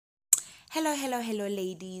Hello,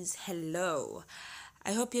 ladies. Hello.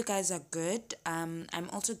 I hope you guys are good. I'm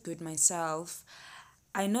also good myself.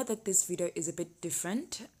 I know that this video is a bit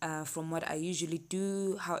different from what I usually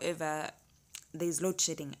do. However, there's load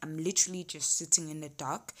shedding. I'm literally just sitting in the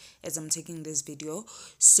dark as I'm taking this video.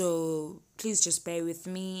 So please just bear with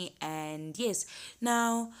me. And yes,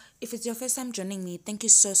 now, if it's your first time joining me, thank you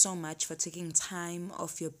so much for taking time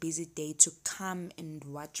off your busy day to come and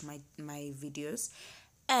watch my videos.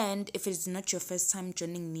 And if it's not your first time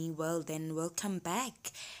joining me, well, then welcome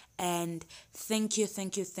back. And thank you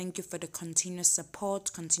for the continuous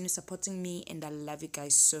support, continue supporting me, and I love you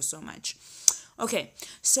guys so much. Okay,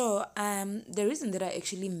 so the reason that I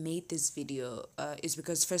actually made this video is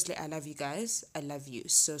because firstly I love you guys. I love you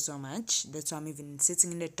so much. That's why I'm even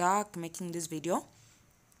sitting in the dark making this video.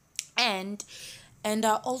 And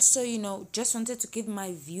I also, just wanted to give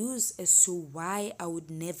my views as to why I would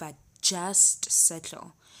never just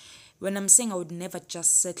settle. When I'm saying I would never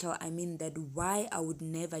just settle, I mean that why I would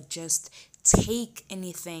never just take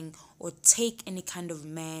anything or take any kind of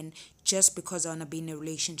man just because I want to be in a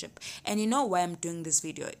relationship. And you know why I'm doing this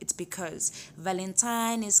video? It's because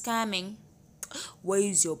Valentine is coming. Where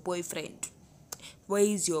is your boyfriend? Where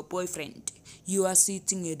is your boyfriend? You are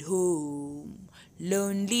sitting at home,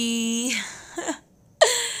 lonely.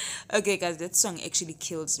 Okay, guys, that song actually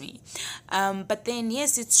kills me. But then,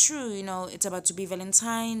 yes, it's true. It's about to be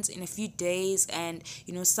Valentine's in a few days, and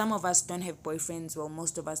some of us don't have boyfriends. Well,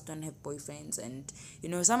 most of us don't have boyfriends, and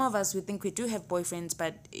some of us we think we do have boyfriends,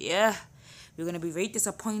 but yeah, we're gonna be very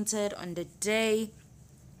disappointed on the day.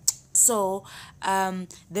 So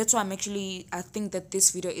that's why I think that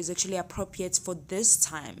this video is actually appropriate for this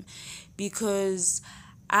time, because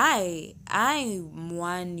I'm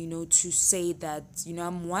one, to say that,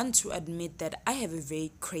 I'm one to admit that I have a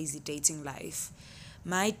very crazy dating life.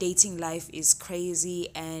 My dating life is crazy,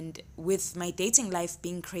 and with my dating life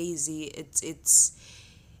being crazy,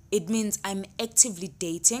 it means I'm actively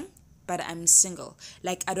dating, but I'm single.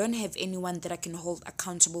 Like, I don't have anyone that I can hold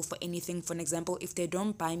accountable for anything. For an example, if they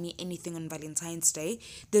don't buy me anything on Valentine's Day,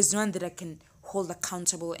 there's no one that I can hold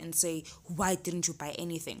accountable and say, why didn't you buy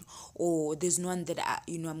anything? Or there's no one that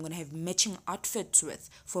I'm going to have matching outfits with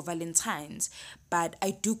for Valentine's. But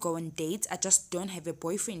I do go on dates. I just don't have a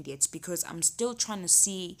boyfriend yet, because I'm still trying to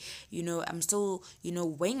see, I'm still,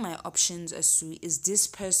 weighing my options as to, is this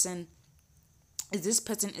the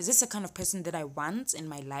kind of person that I want in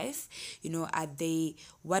my life? Are they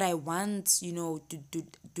what I want?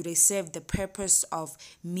 Do they serve the purpose of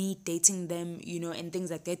me dating them, and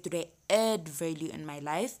things like that? Do they add value in my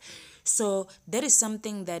life? So that is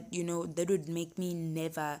something that, that would make me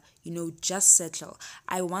never, just settle.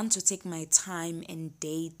 I want to take my time and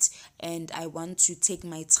date, and I want to take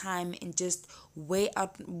my time and just weigh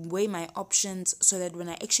my options, so that when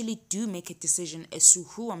I actually do make a decision as to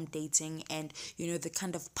who I'm dating, and the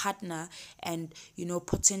kind of partner, and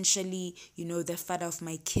potentially the father of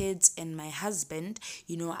my kids and my husband,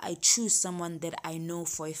 I choose someone that I know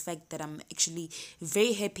for a fact that I'm actually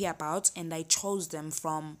very happy about, and I chose them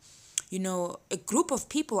from a group of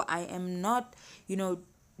people. I am not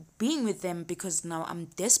being with them because now I'm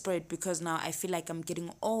desperate, because now I feel like I'm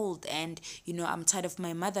getting old, and I'm tired of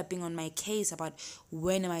my mother being on my case about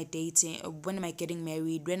when am I dating, when am I getting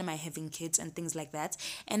married, when am I having kids, and things like that.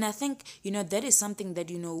 And I think that is something that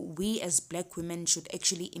we as black women should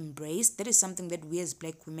actually embrace. That is something that we as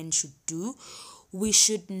black women should do. We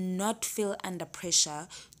should not feel under pressure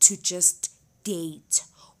to just date,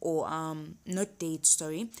 or not date,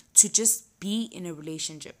 sorry, to just be in a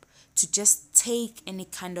relationship, to just take any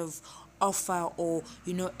kind of offer, or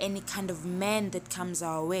any kind of man that comes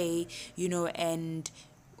our way, and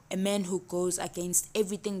a man who goes against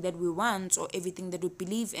everything that we want or everything that we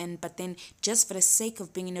believe in. But then, just for the sake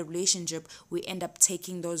of being in a relationship, we end up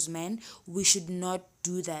taking those men. We should not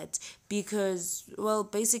do that, because, well,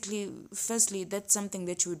 basically, firstly, that's something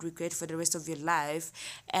that you would regret for the rest of your life.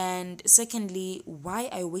 And secondly, why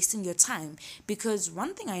are you wasting your time? Because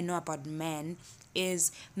one thing I know about men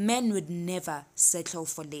is, men would never settle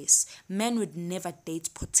for less. Men would never date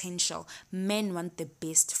potential. Men want the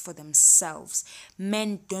best for themselves.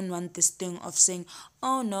 Men don't want this thing of saying,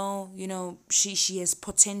 oh no, she has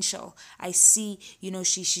potential. I see,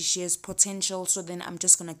 she has potential, so then I'm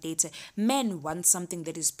just gonna date her. Men want something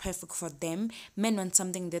that is perfect for them. Men want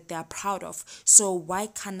something that they are proud of. So why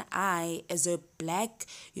can't I, as a black,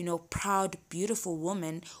 proud, beautiful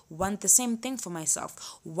woman, want the same thing for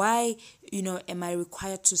myself? Why, am I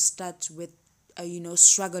required to start with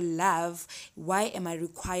struggle love? Why am I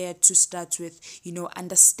required to start with,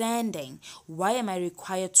 understanding? Why am I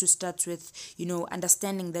required to start with,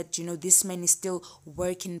 understanding that, this man is still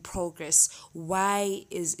work in progress? Why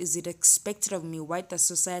is it expected of me? Why does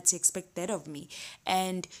society expect that of me?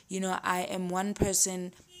 And, I am one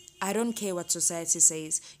person. I don't care what society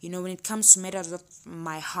says. When it comes to matters of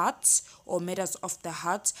my heart or matters of the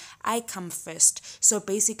heart, I come first. So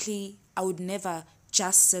basically, I would never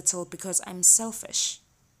just settle because I'm selfish.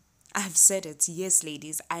 I've said it. Yes,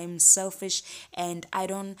 ladies, I'm selfish, and I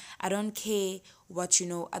don't care what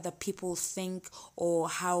other people think or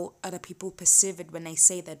how other people perceive it when I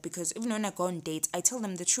say that, because even when I go on dates, I tell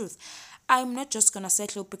them the truth. I'm not just gonna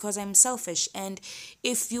settle because I'm selfish. And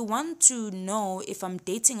if you want to know if I'm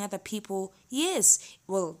dating other people, yes,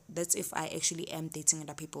 well, that's if I actually am dating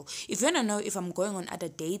other people. If you wanna know if I'm going on other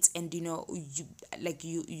dates and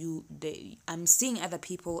I'm seeing other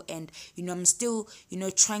people, and I'm still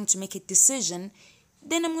trying to make a decision,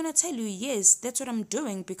 then I'm gonna tell you, yes, that's what I'm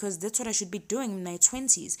doing, because that's what I should be doing in my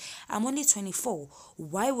 20s. I'm only 24.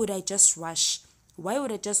 Why would I just rush? Why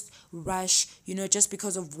would I just rush, just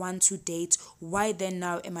because of one, two dates? Why then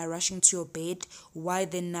now am I rushing to your bed? Why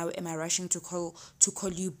then now am I rushing to call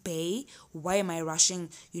you bae? Why am I rushing,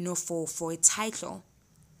 for a title?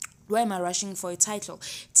 Why am I rushing for a title?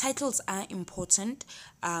 Titles are important.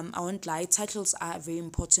 I won't lie. Titles are very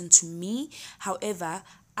important to me. However,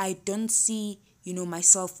 I don't see,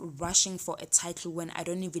 myself rushing for a title when I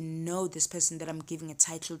don't even know this person that I'm giving a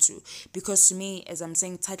title to. Because to me, as I'm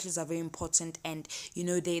saying, titles are very important, and,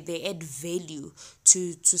 they add value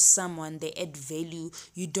to someone. They add value.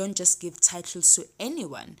 You don't just give titles to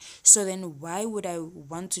anyone. So then why would I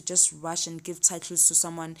want to just rush and give titles to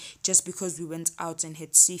someone just because we went out and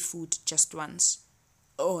had seafood just once?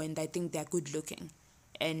 Oh, and I think they're good looking.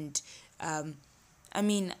 And I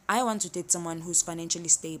mean, I want to date someone who's financially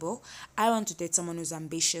stable. I want to date someone who's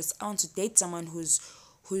ambitious. I want to date someone who's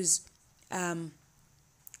I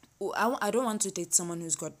don't want to date someone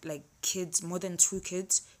who's got like kids, more than two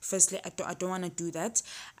kids. Firstly, I don't want to do that.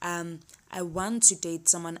 I want to date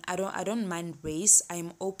someone. I don't mind race.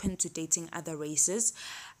 I'm open to dating other races.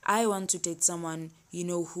 I want to date someone,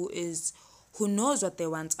 who knows what they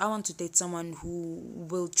want. I want to date someone who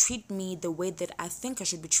will treat me the way that I think I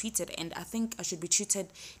should be treated, and I think I should be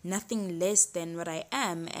treated nothing less than what I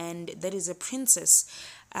am, and that is a princess.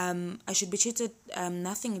 I should be treated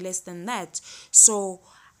nothing less than that. So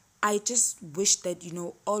I just wish that,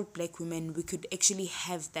 all black women, we could actually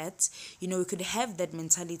have that. We could have that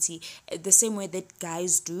mentality the same way that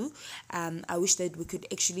guys do. I wish that we could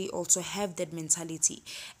actually also have that mentality.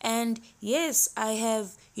 And yes, I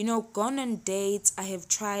have, gone on dates. I have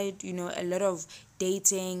tried, a lot of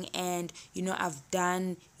dating, and I've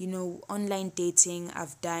done online dating.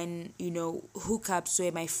 I've done hookups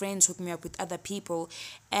where my friends hook me up with other people,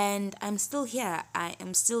 and I'm still here. I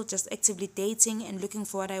am still just actively dating and looking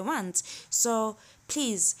for what I want. So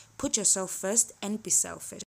please put yourself first and be selfish.